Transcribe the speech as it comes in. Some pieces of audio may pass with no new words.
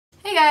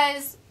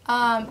guys,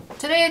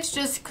 today it's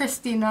just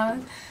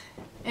Christina,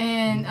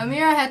 and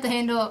Amira had to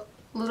handle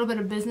a little bit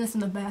of business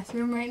in the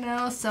bathroom right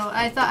now, so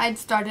I thought I'd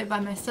start it by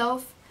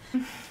myself.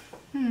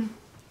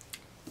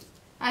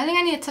 I think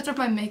I need to touch up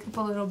my makeup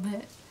a little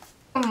bit.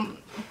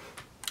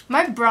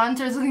 My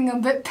bronzer is looking a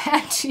bit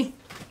patchy.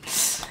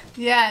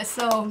 Yeah,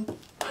 so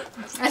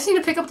I just need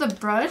to pick up the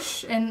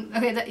brush and,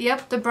 okay,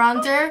 yep, the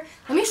bronzer.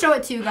 Let me show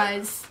it to you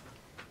guys.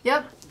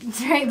 Yep,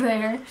 it's right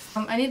there.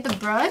 I need the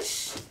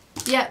brush.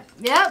 Yep,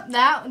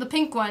 that, the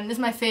pink one is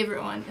my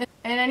favorite one.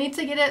 And I need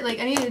to get it, like,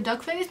 I need a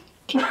duck face.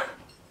 Yep.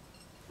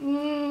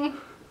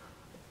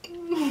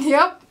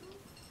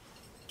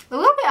 A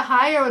little bit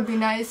higher would be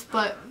nice,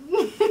 but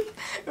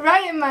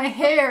right in my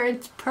hair,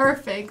 it's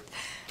perfect.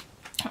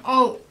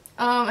 Oh,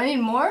 I need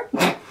more.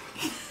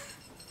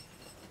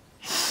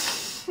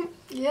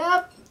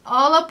 Yep,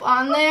 all up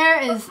on there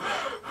is,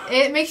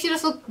 it makes you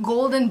just look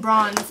golden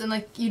bronze and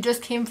like you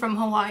just came from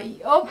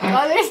Hawaii. Oh,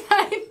 other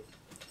side.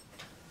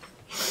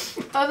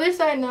 Other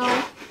side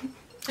now.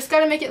 Just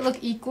gotta make it look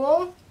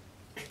equal.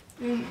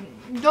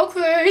 Go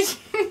crazy.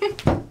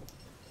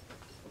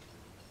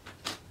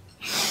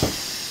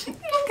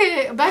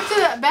 Okay, back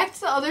to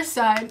the other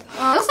side. Looks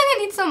like I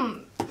need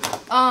some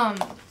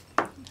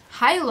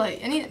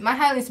highlight. My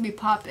highlights to be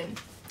popping.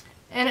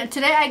 And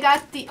today I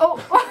got the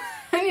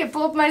I need to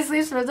pull up my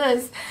sleeves for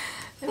this.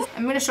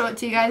 I'm gonna show it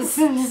to you guys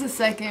in just a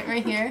second,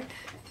 right here.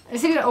 I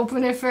just need to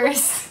open it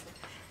first.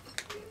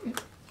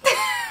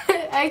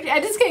 I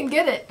just can't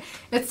get it.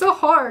 It's so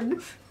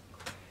hard.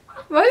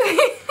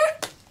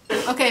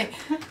 Okay,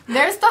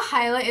 there's the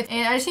highlight,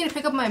 and I just need to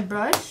pick up my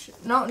brush.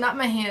 No, not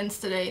my hands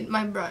today,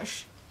 my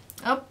brush.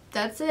 Oh,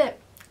 that's it.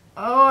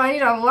 Oh, I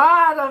need a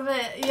lot of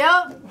it.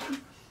 Yep.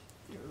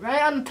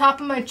 Right on the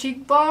top of my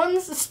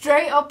cheekbones,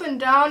 straight up and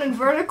down in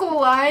vertical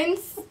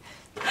lines.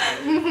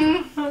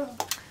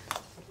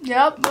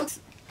 Yep, looks,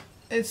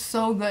 it's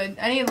so good.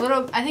 I need a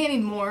little, I think I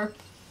need more.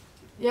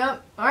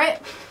 Yep,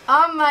 alright.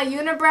 On my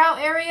unibrow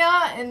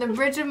area and the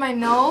bridge of my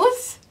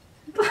nose.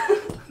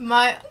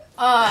 My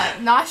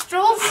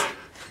nostrils.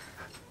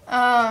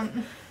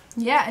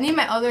 Yeah, I need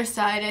my other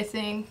side, I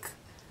think.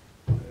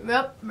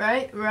 Yep,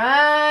 right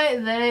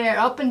there.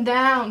 Up and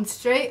down.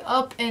 Straight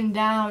up and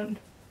down.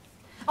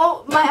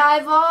 Oh, my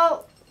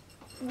eyeball.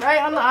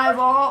 Right on the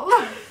eyeball.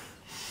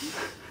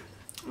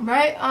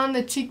 Right on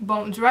the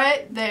cheekbones.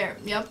 Right there.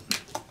 Yep.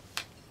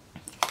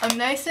 I'm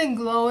nice and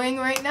glowing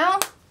right now.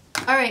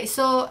 Alright,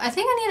 so I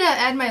think I need to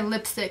add my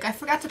lipstick. I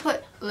forgot to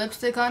put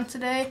lipstick on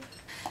today.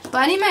 But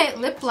I need my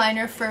lip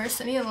liner first.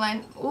 I need a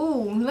line.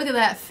 Ooh, look at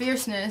that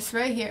fierceness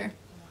right here.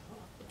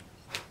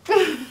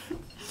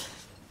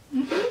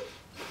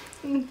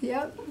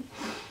 Yep.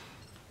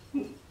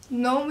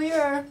 No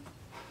mirror.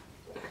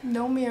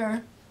 No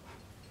mirror.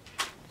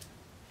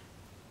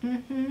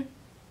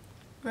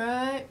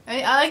 Right.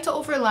 I like to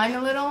overline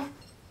a little.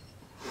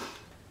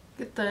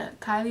 Get the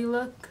Kylie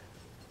look.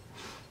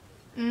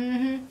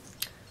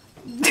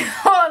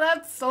 Oh,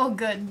 that's so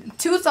good.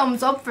 2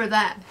 thumbs up for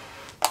that.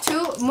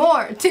 2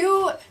 more.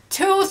 2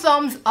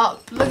 thumbs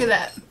up. Look at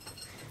that.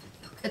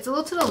 It's a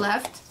little to the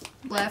left.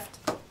 Left.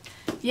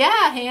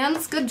 Yeah,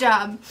 hands. Good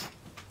job.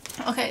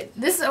 Okay,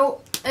 this is,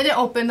 oh, I didn't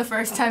open the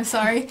first time,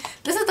 sorry.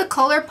 This is the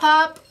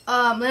ColourPop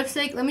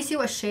lipstick. Let me see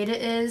what shade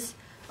it is.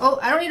 Oh,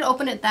 I don't need to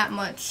open it that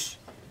much.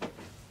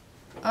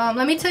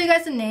 Let me tell you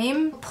guys the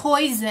name.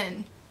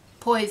 Poison.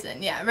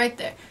 Poison, yeah, right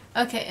there.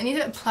 Okay, I need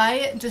to apply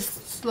it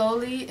just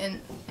slowly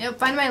and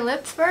find my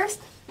lips first.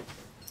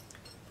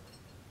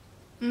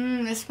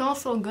 It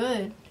smells so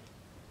good.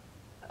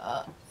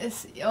 I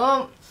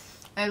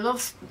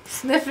love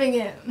sniffing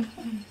it.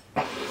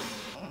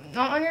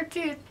 Not on your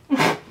teeth.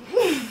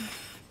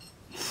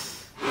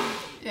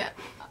 Yeah.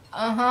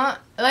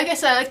 Like I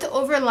said, I like to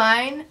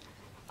overline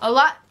a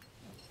lot.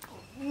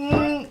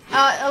 A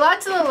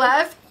lot to the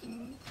left.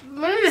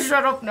 Let me just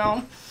shut up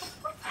now.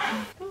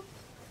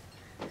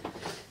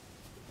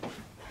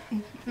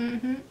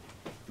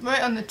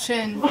 Right on the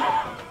chin.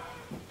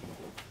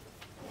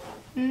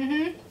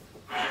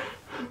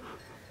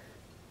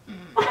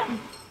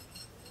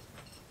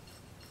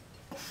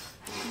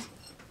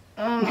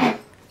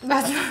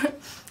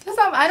 That's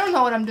not, I don't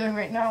know what I'm doing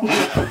right now.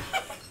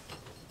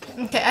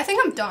 Okay, I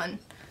think I'm done.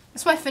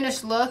 That's my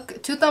finished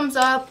look. 2 thumbs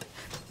up.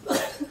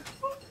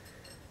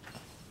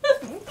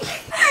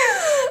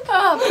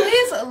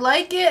 Please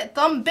like it.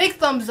 Big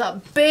thumbs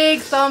up.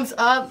 Big thumbs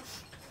up.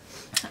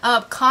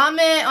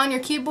 Comment on your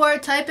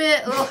keyboard. Type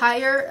it a little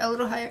higher. A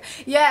little higher.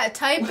 Yeah,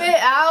 type it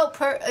out.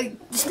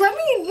 Just let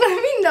me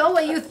know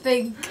what you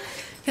think.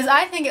 Because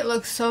I think it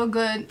looks so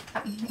good.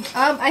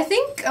 I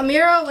think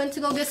Amira went to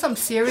go get some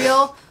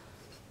cereal.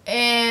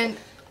 And,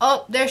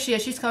 oh, there she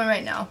is. She's coming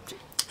right now.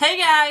 Hey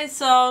guys,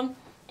 so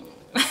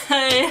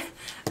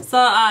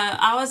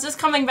I was just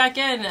coming back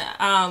in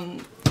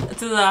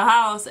to the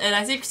house and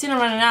I see Christina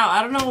running out.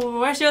 I don't know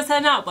where she was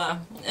heading out, but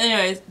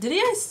anyways, did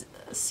you guys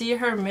see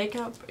her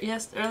makeup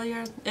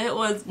earlier? It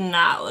was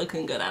not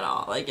looking good at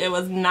all. Like, it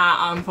was not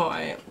on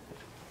point.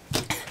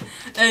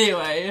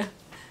 Anyway,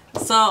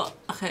 So,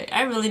 okay,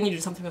 I really need to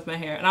do something with my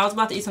hair. And I was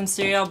about to eat some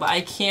cereal, but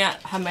I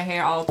can't have my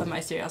hair all up in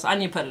my cereal, so I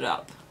need to put it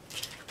up.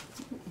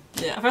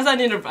 Yeah, first I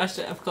need to brush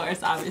it, of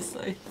course,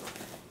 obviously.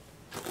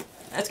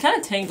 It's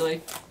kind of tangly,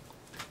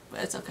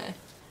 but it's okay.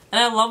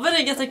 And I love it,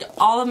 it gets like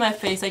all in my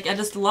face. Like, I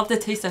just love the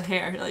taste of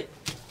hair. Like,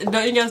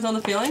 don't you guys know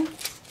the feeling?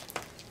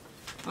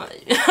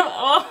 But,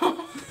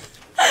 oh,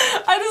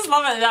 I just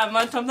love it that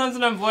much. Sometimes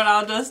when I'm bored,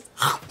 I'll just...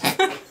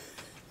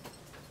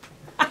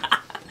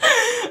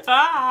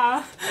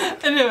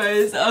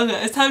 Anyways,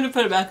 okay, it's time to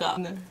put it back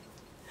on.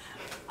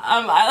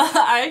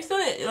 I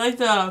actually like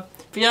to,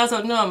 if you guys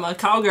don't know, I'm a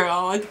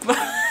cowgirl. Like,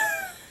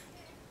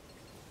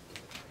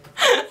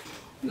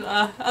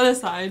 other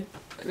side.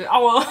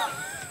 Oh,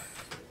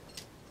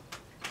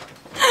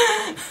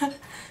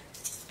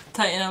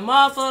 tighten them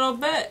up a little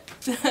bit.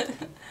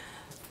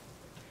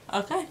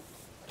 Okay.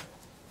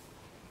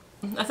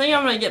 I think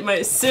I'm gonna get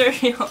my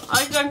cereal.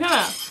 I'm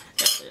gonna.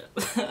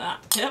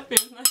 Yep.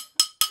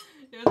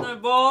 Here's my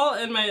bowl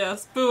and my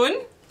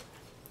spoon.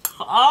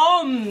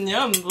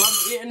 Yum.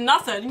 Love eating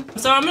nothing.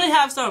 So I'm gonna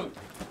have some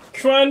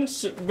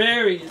crunch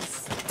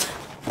berries.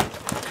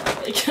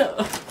 I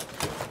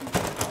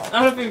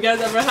don't know if you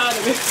guys ever had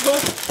it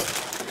before.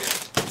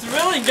 It's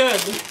really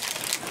good.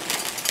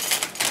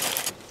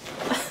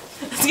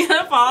 It's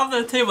gonna fall off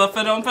the table if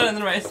I don't put it in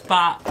the right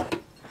spot.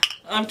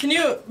 Can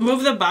you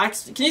move the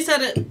box? Can you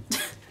set it?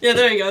 Yeah,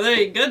 there you go.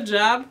 Good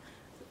job.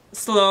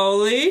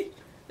 Slowly.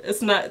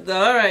 It's not,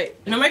 alright.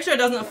 Now make sure it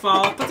doesn't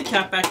fall. Put the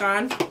cap back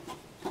on.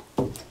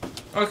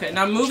 Okay,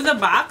 now move the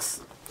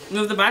box.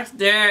 Move the box.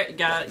 There,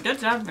 got it. Good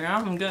job, girl.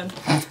 I'm good.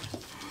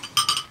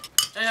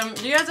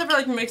 Do you guys ever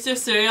like mix your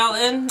cereal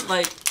in?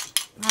 Like,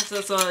 so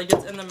it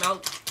gets in the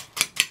milk?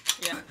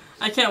 Yeah.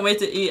 I can't wait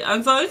to eat.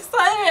 I'm so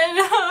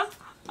excited.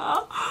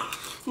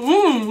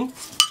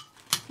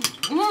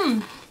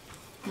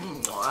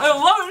 I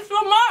love it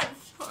so much.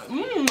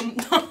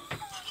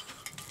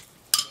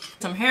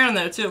 Some hair in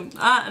there too.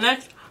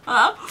 Next.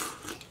 I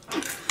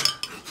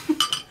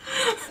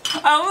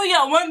only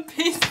got one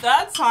piece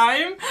that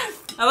time.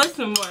 I like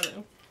some more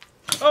though.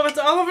 Oh, it's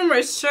all over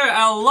my shirt.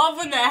 I love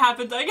when that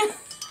happens. I guess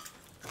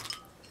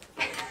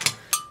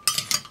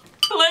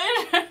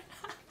later.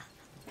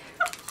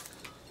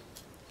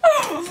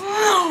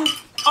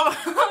 Oh.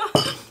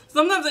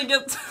 Sometimes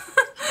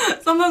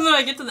when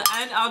I get to the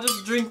end, I'll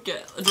just drink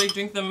it.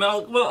 Drink the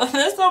milk. Well,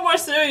 there's no more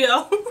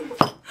cereal.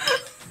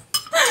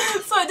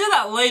 So I do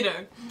that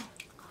later.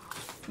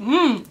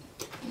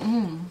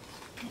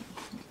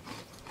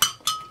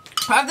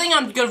 I think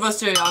I'm good with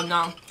cereal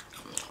now.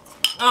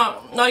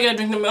 Oh, now I gotta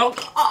drink the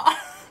milk. Oh.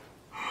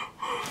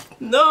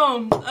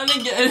 No, I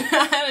didn't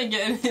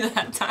get any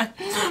that time.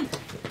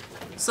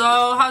 So,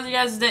 how's you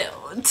guys' day?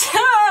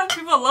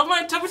 People love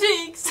my chubby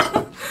cheeks.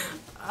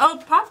 Oh,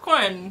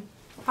 popcorn.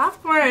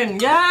 Popcorn,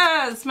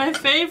 yes, my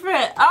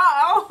favorite.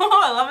 Oh,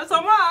 I love it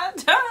so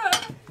much.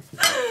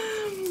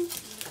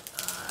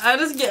 I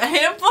just get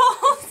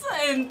handfuls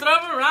and throw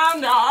them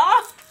around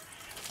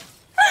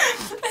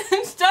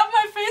and stuff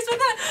my face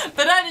with it,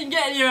 but I didn't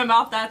get any in my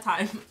mouth that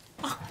time.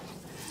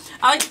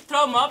 I like to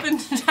throw them up and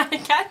try to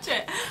catch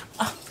it.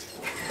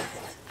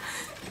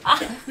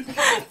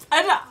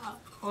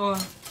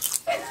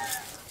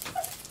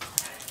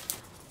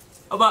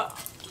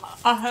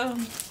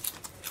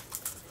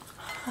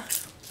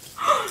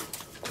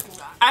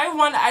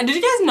 Did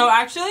you guys know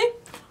actually?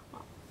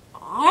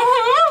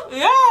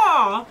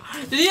 Yeah.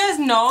 Did you guys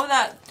know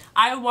that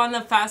I won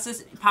the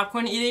fastest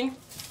popcorn eating?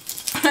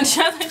 Would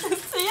you guys like to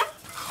see it?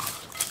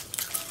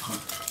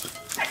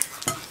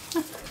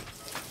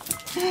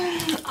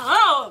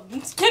 Oh,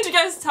 can't you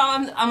guys tell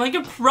I'm like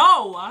a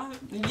pro?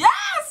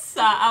 Yes!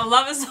 I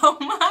love it so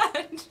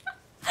much.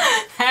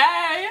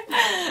 Hey.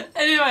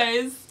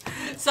 Anyways,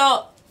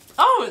 so,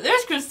 oh,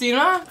 there's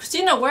Christina.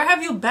 Christina, where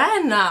have you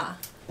been? I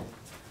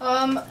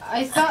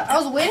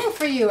was waiting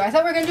for you. I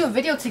thought we were gonna do a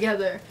video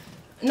together.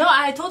 No,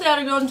 I told you I had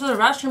to go into the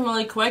restroom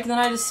really quick, then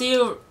I just see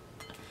you.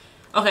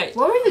 Okay.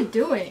 What were you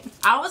doing?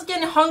 I was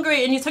getting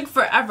hungry and you took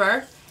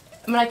forever.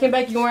 When I came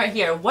back, you weren't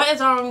here. What is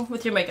wrong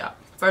with your makeup?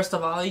 First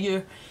of all,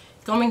 you're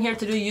coming here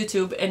to do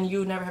YouTube and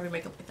you never have your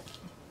makeup like that.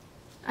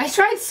 I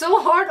tried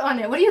so hard on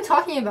it. What are you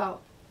talking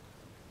about?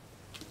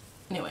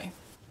 Anyway.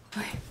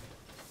 Okay.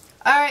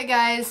 Alright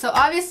guys, so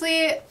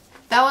obviously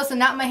that was the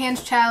Not My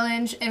Hands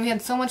challenge and we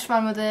had so much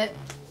fun with it.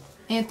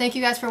 And thank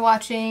you guys for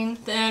watching.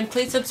 And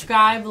please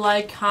subscribe,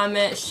 like,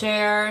 comment,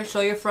 share,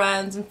 show your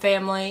friends and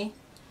family.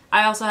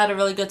 I also had a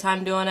really good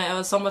time doing it. It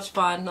was so much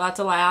fun. Lots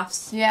of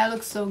laughs. Yeah, it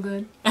looks so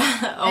good.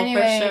 Oh,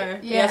 anyway, for sure.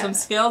 Yeah, some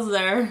skills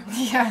there.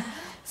 Yeah.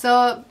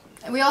 So,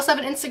 we also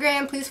have an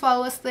Instagram. Please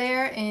follow us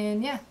there.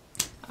 And, yeah.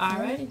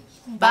 Alrighty.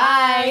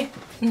 Bye.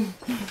 You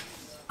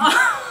got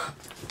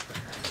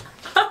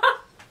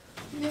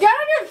it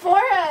on your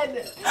forehead.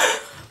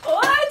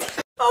 What?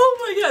 Oh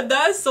my god,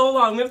 that is so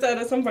long. We have to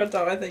edit some parts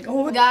out, I think.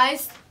 Oh my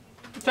guys.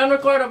 Trying to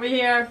record over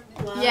here.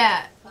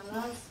 Yeah.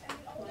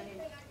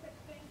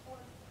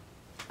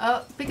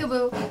 Oh,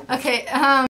 peekaboo. Okay,